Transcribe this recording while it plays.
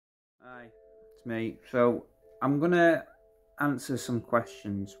It's me. So I'm gonna answer some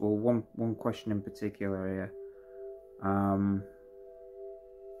questions. Well, one question in particular here. And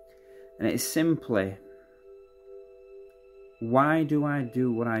it's simply, why do I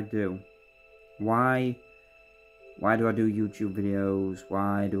do what I do? Why do I do YouTube videos?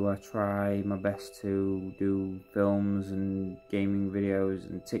 Why do I try my best to do films and gaming videos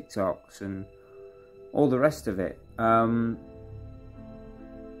and TikToks and all the rest of it?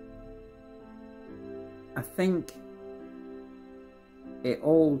 I think it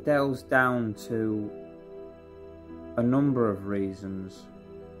all delves down to a number of reasons.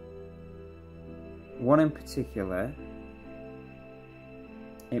 One in particular,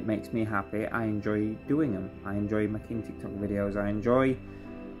 it makes me happy. I enjoy doing them. I enjoy making TikTok videos. I enjoy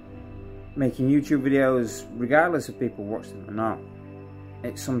making YouTube videos regardless if people watch them or not.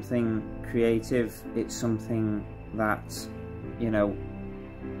 It's something creative. It's something that, you know,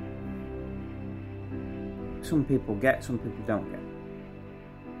 some people get, some people don't get.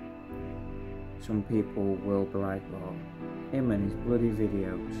 Some people will be like, oh, him and his bloody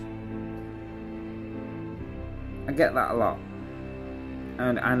videos. I get that a lot.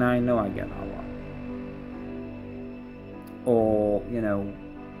 And I know I get that a lot. Or, you know,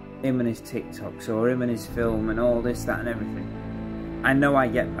 him and his TikToks, or him and his film, and all this, that, and everything. I know I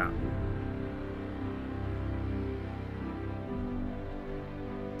get that.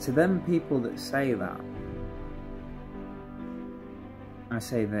 To them people that say that, I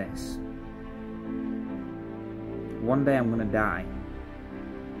say this. One day I'm gonna die.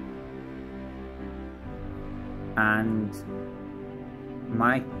 And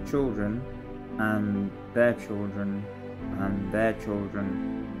my children and their children and their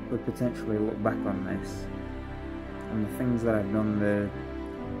children could potentially look back on this and the things that I've done, the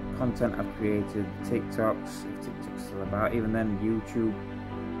content I've created, TikToks, if TikTok's still about, even then YouTube.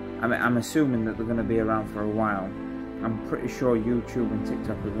 I mean, I'm assuming that they're going to be around for a while. I'm pretty sure YouTube and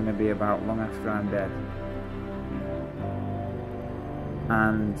TikTok are going to be about long after I'm dead.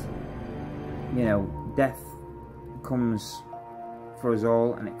 And, you know, death comes for us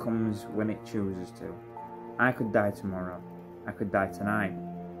all, and it comes when it chooses to. I could die tomorrow. I could die tonight.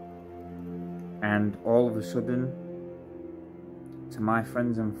 And all of a sudden, to my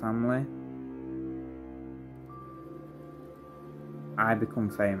friends and family, I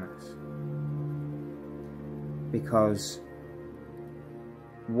become famous. Because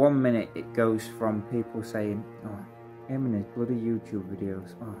one minute it goes from people saying, oh, him and his bloody YouTube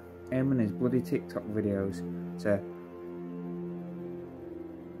videos, oh, him and his bloody TikTok videos, to,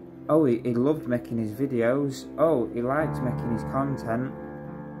 oh, he loved making his videos, oh, he liked making his content,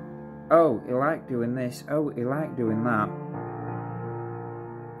 oh, he liked doing this, oh, he liked doing that,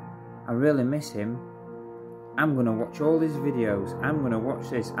 I really miss him, I'm going to watch all his videos, I'm going to watch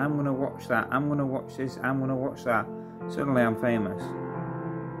this, I'm going to watch that, I'm going to watch this, I'm going to watch that. Suddenly I'm famous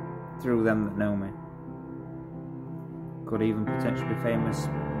through them that know me. Could even potentially be famous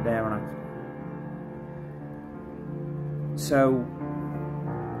there and after. So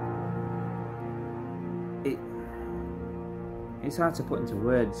it's hard to put into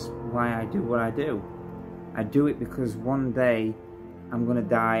words why I do what I do. I do it because one day I'm going to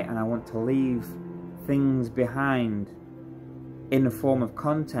die and I want to leave things behind in the form of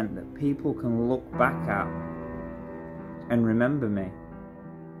content that people can look back at and remember me,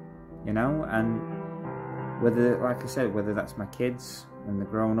 you know. And whether, like I said, whether that's my kids when they're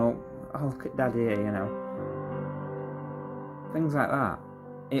grown up, oh, look at Dad here, you know, things like that.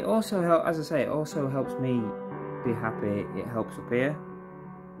 It also helps, as I say, it also helps me be happy. It helps up here.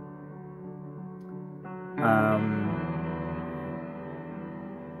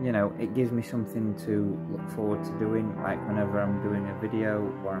 You know, it gives me something to look forward to doing, like whenever I'm doing a video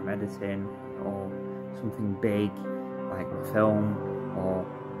or I'm editing or something big like a film or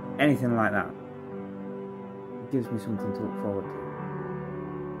anything like that. It gives me something to look forward to.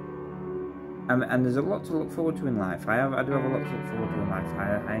 And there's a lot to look forward to in life. I do have a lot to look forward to in life.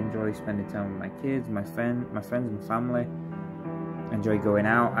 I enjoy spending time with my kids, my friends, my family. I enjoy going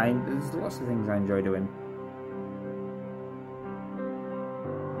out. There's lots of things I enjoy doing.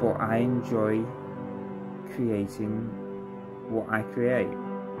 But I enjoy creating what I create.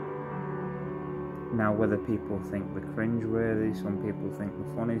 Now, whether people think we're cringeworthy, some people think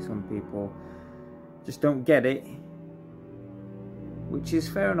we're funny, some people just don't get it, which is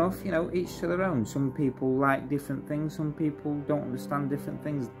fair enough, you know, each to their own. Some people like different things, some people don't understand different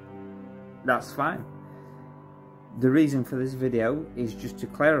things. That's fine. The reason for this video is just to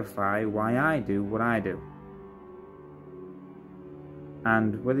clarify why I do what I do.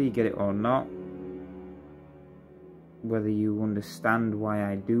 And whether you get it or not, whether you understand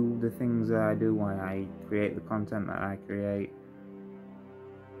why I do the things that I do, why I create the content that I create,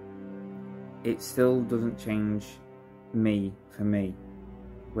 it still doesn't change me for me.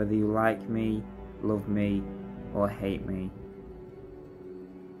 Whether you like me, love me, or hate me,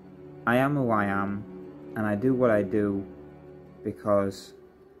 I am who I am, and I do what I do because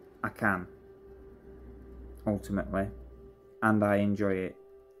I can, ultimately, and I enjoy it.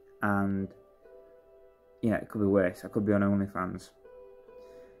 And yeah, it could be worse. I could be on OnlyFans,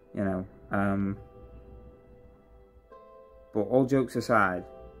 you know. But all jokes aside,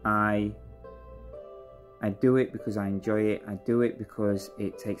 I do it because I enjoy it. I do it because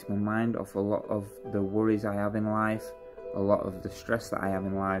it takes my mind off a lot of the worries I have in life, a lot of the stress that I have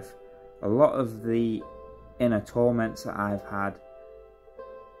in life, a lot of the inner torments that I've had.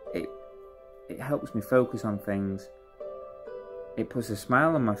 It helps me focus on things. It puts a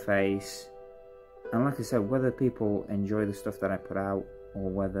smile on my face. And like I said, whether people enjoy the stuff that I put out, or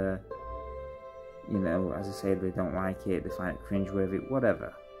whether, you know, as I say, they don't like it, they find it cringeworthy,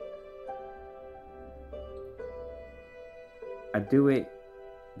 whatever. I do it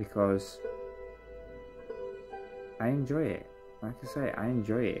because I enjoy it. Like I say, I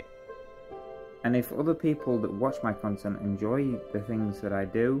enjoy it. And if other people that watch my content enjoy the things that I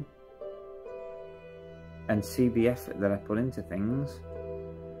do, and see the effort that I put into things,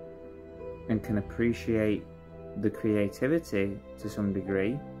 and can appreciate the creativity to some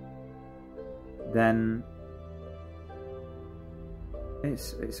degree, then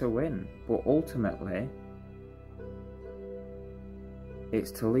it's a win. But ultimately,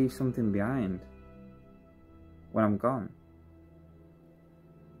 it's to leave something behind when I'm gone.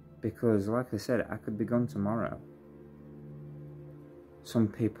 Because like I said, I could be gone tomorrow. Some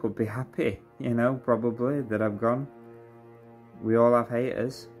people would be happy, you know, probably, that I've gone. We all have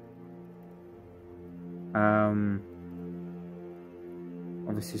haters.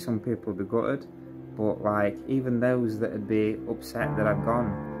 Obviously some people would be gutted, but like, even those that would be upset that I've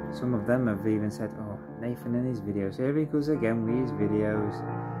gone, some of them have even said, oh, Nathan and his videos, here he goes again with his videos.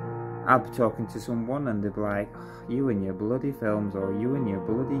 I'll be talking to someone and they'll be like, oh, you and your bloody films, or you and your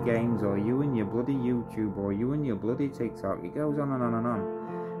bloody games, or you and your bloody YouTube, or you and your bloody TikTok. It goes on and on and on.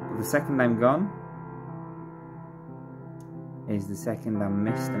 But the second I'm gone is the second I'm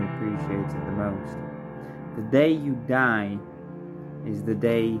missed and appreciated the most. The day you die is the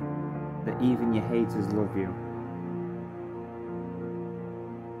day that even your haters love you.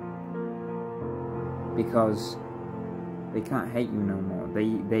 Because they can't hate you no more.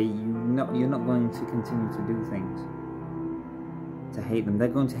 You're not going to continue to do things to hate them. They're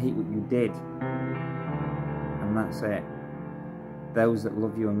going to hate what you did, and that's it. Those that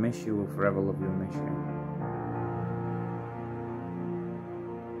love you and miss you will forever love you and miss you,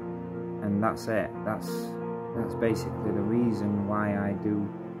 and that's it. That's basically the reason why I do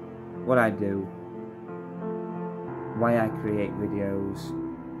what I do, why I create videos.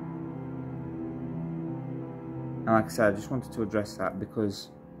 And like I said, I just wanted to address that because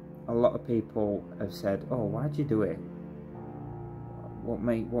a lot of people have said, oh, why'd you do it?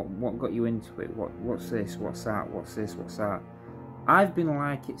 What got you into it? What's this? What's that? What's this? What's that? I've been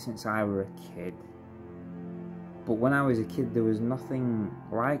like it since I was a kid. But when I was a kid, there was nothing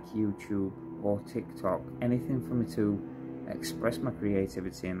like YouTube or TikTok, anything for me to express my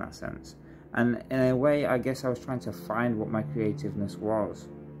creativity in that sense. And in a way, I guess I was trying to find what my creativeness was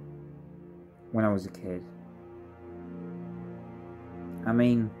when I was a kid. I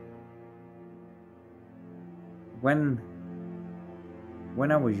mean, when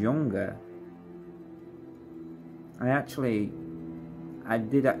I was younger, I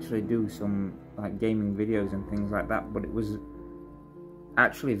did actually do some like gaming videos and things like that, but it was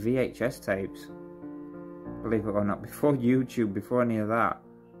actually VHS tapes, believe it or not. Before YouTube, before any of that,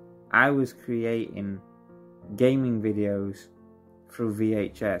 I was creating gaming videos through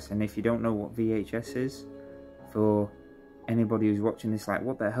VHS. And if you don't know what VHS is, for anybody who's watching this, like,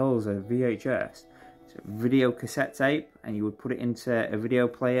 what the hell is a VHS? It's a video cassette tape, and you would put it into a video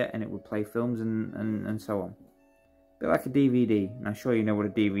player and it would play films and so on. A bit like a DVD, and I'm sure you know what a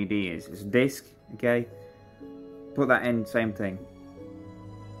DVD is. It's a disc, okay? Put that in, same thing.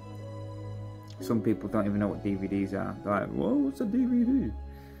 Some people don't even know what DVDs are. They're like, whoa, what's a DVD?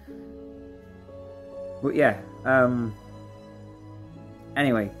 But yeah,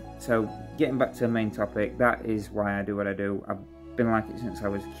 anyway, so getting back to the main topic, that is why I do what I do. I've been like it since I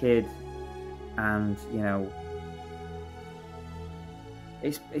was a kid, and you know,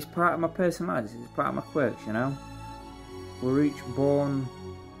 it's part of my personality, it's part of my quirks, you know. We're each born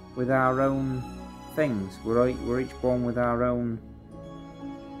with our own things. We're each born with our own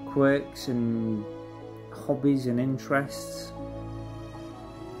quirks and hobbies and interests.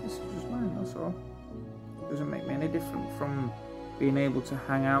 This is just mine, that's all. It doesn't make me any different from being able to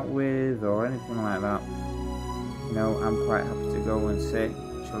hang out with or anything like that. You know, I'm quite happy to go and sit,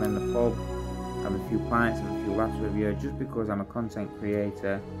 chill in the pub, have a few pints, have a few laughs with you. Just because I'm a content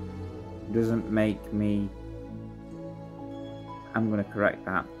creator doesn't make me, I'm going to correct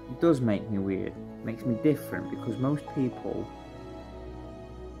that, it does make me weird. It makes me different, because most people,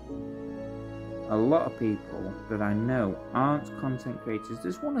 a lot of people that I know aren't content creators.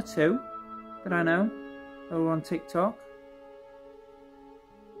 There's one or two that I know who are on TikTok,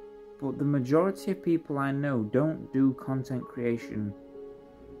 but the majority of people I know don't do content creation.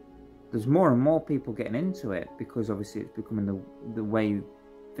 There's more and more people getting into it, because obviously it's becoming the way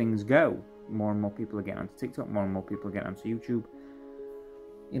things go. More and more people are getting onto TikTok, more and more people are getting onto YouTube.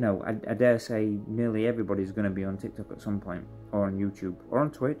 You know, I dare say nearly everybody's going to be on TikTok at some point, or on YouTube, or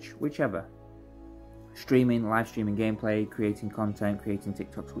on Twitch, whichever. Streaming, live streaming gameplay, creating content, creating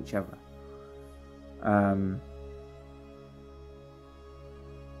TikToks, whichever.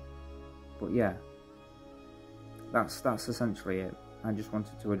 But yeah, that's essentially it. I just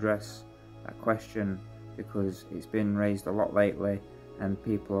wanted to address that question, because it's been raised a lot lately, and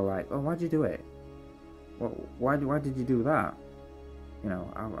people are like, "Oh, why'd you do it? Well, why did you do that?" You know,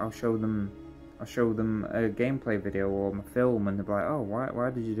 I'll show them a gameplay video or a film, and they're like, "Oh, why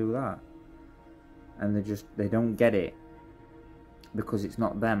did you do that?" And they don't get it, because it's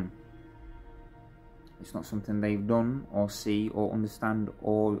not them. It's not something they've done or see or understand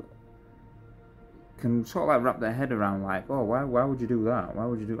or can sort of like wrap their head around. Like, "Oh, why would you do that? Why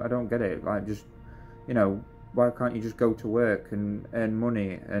would you do? I don't get it. Like, just, you know, why can't you just go to work and earn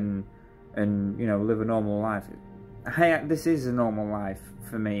money and you know, live a normal life?" Hey, this is a normal life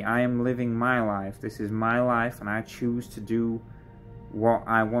for me. I am living my life. This is my life, and I choose to do what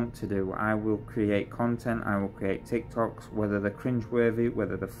I want to do. I will create content. I will create TikToks, whether they're cringeworthy,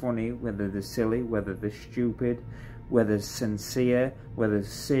 whether they're funny, whether they're silly, whether they're stupid, whether they're sincere, whether they're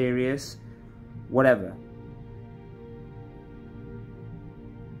serious, whatever.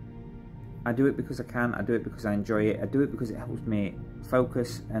 I do it because I can. I do it because I enjoy it. I do it because it helps me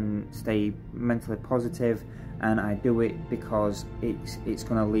focus and stay mentally positive, and I do it because it's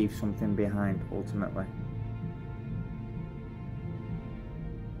going to leave something behind ultimately.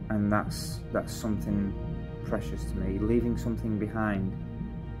 And that's something precious to me, leaving something behind,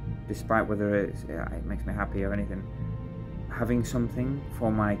 despite whether it makes me happy or anything. Having something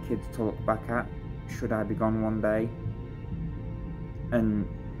for my kids to look back at, should I be gone one day, and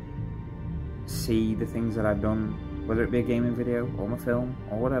see the things that I've done, whether it be a gaming video or my film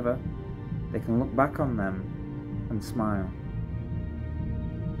or whatever. They can look back on them and smile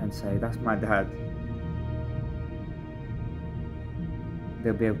and say, "That's my dad."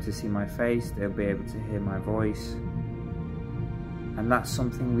 They'll be able to see my face, they'll be able to hear my voice, and that's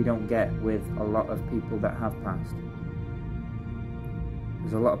something we don't get with a lot of people that have passed.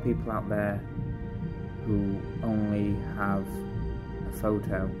 There's a lot of people out there who only have a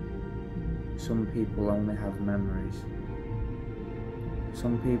photo. Some people only have memories.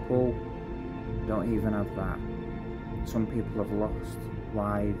 Some people don't even have that. Some people have lost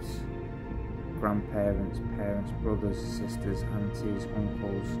wives, grandparents, parents, brothers, sisters, aunties,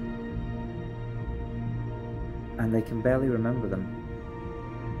 uncles, and they can barely remember them.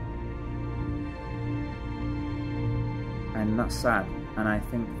 And that's sad, and I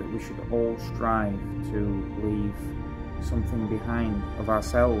think that we should all strive to leave something behind of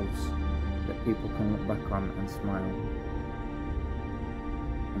ourselves that people can look back on and smile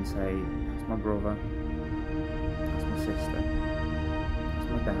and say, "That's my brother, that's my sister, that's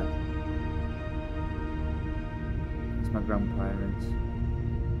my dad, my grandparents,"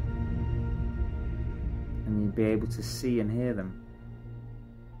 and you'd be able to see and hear them.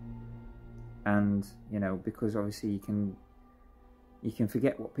 And you know, because obviously you can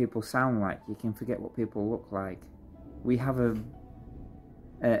forget what people sound like, you can forget what people look like. We have a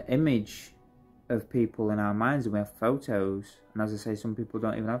image of people in our minds, and we have photos, and as I say, some people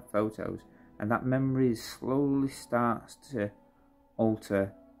don't even have photos, and that memory slowly starts to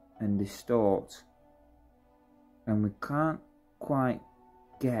alter and distort, and we can't quite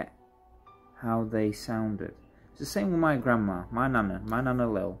get how they sounded. It's the same with my grandma, my Nana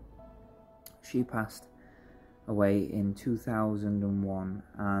Lil. She passed away in 2001,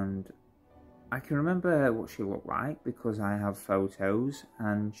 and I can remember what she looked like because I have photos,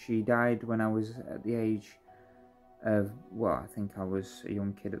 and she died when I was at the age of, well, I think I was a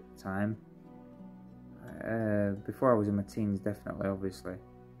young kid at the time. Before I was in my teens, definitely, obviously.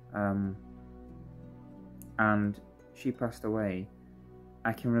 And she passed away.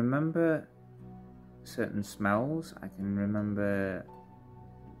 I can remember certain smells. I can remember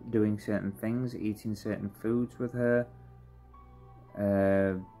doing certain things, eating certain foods with her,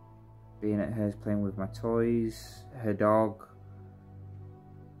 being at hers, playing with my toys, her dog.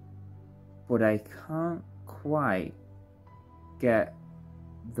 But I can't quite get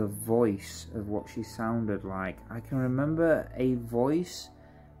the voice of what she sounded like. I can remember a voice,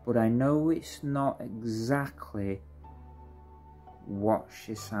 but I know it's not exactly what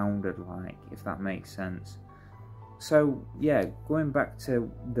she sounded like, if that makes sense. So yeah, going back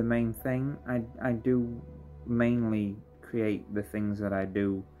to the main thing, I do mainly create the things that I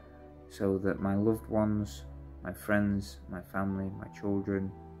do so that my loved ones, my friends, my family, my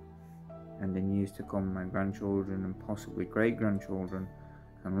children, and in years to come my grandchildren and possibly great-grandchildren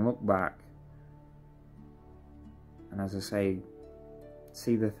can look back and, as I say,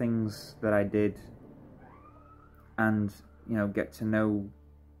 see the things that I did and, you know, get to know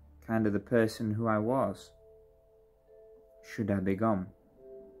kind of the person who I was should I be gone.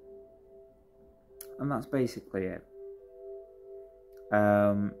 And that's basically it.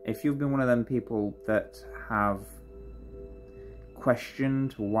 If you've been one of them people that have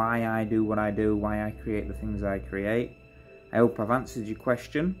questioned why I do what I do, why I create the things I create, I hope I've answered your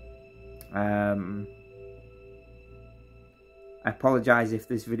question. I apologise if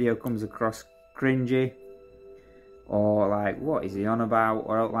this video comes across cringy or like, what is he on about,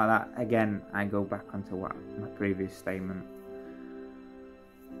 or like that. Again, I go back onto my previous statement.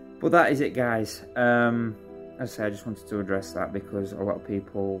 But that is it, guys. As I say, I just wanted to address that because a lot of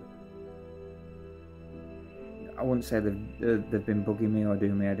people, I wouldn't say they've been bugging me or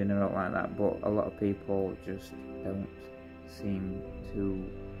doing me, I didn't know like that, but a lot of people just don't seem to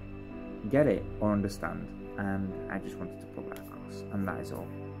get it or understand, and I just wanted to put that across, and that is all.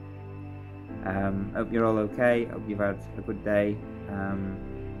 Hope you're all okay, hope you've had a good day.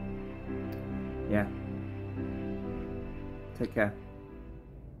 Yeah, take care.